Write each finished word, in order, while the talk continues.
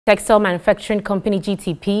Textile manufacturing company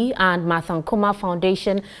GTP and Martha Ankomah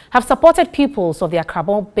Foundation have supported pupils of the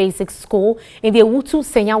Akrabong Basic School in the Ewutu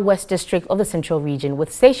Senya West District of the Central Region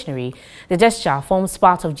with stationery. The gesture forms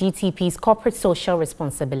part of GTP's corporate social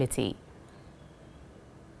responsibility.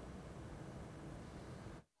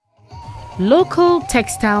 Local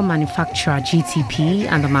textile manufacturer GTP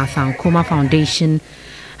and the Martha Ankomah Foundation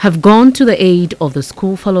have gone to the aid of the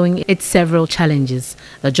school following its several challenges.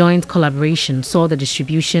 The joint collaboration saw the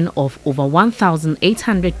distribution of over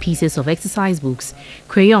 1,800 pieces of exercise books,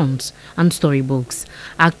 crayons and storybooks.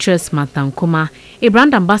 Actress Martha Ankomah, a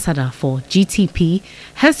brand ambassador for GTP,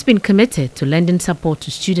 has been committed to lending support to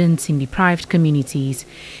students in deprived communities.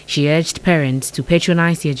 She urged parents to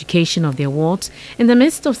patronize the education of their wards in the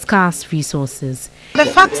midst of scarce resources. The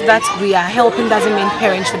fact that we are helping doesn't mean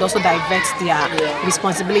parents should also divert their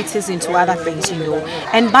responsibilities into other things,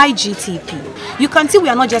 And by GTP, you can see we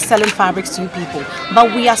are not just selling fabrics to you people,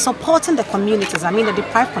 but we are supporting the communities, the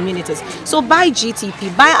deprived communities. So buy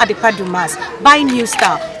GTP, buy Adepa Dumas, buy New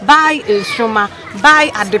Star, buy Shoma, buy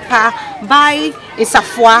Adepa, buy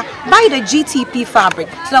Isafwa, buy the GTP fabric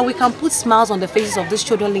so that we can put smiles on the faces of these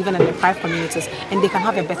children living in deprived communities and they can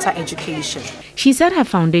have a better education. She said her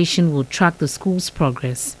foundation will track the school's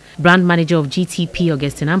progress. Brand manager of GTP,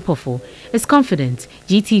 Augustine Ampofo, is confident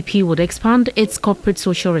GTP would expand its corporate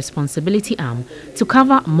social responsibility arm to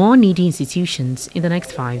cover more needy institutions in the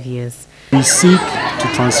next 5 years. We seek to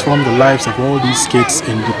transform the lives of all these kids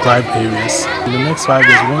in deprived areas. In the next 5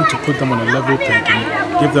 years, we want to put them on a level playing,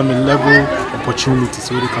 give them a level opportunity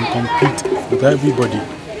so they can compete with everybody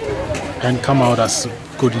and come out as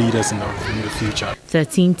good leaders in the future.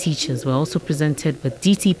 13 teachers were also presented with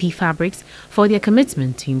GTP fabrics for their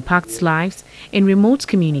commitment to impact lives in remote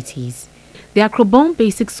communities. The Akrabong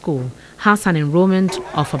Basic School has an enrollment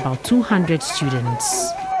of about 200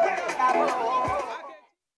 students.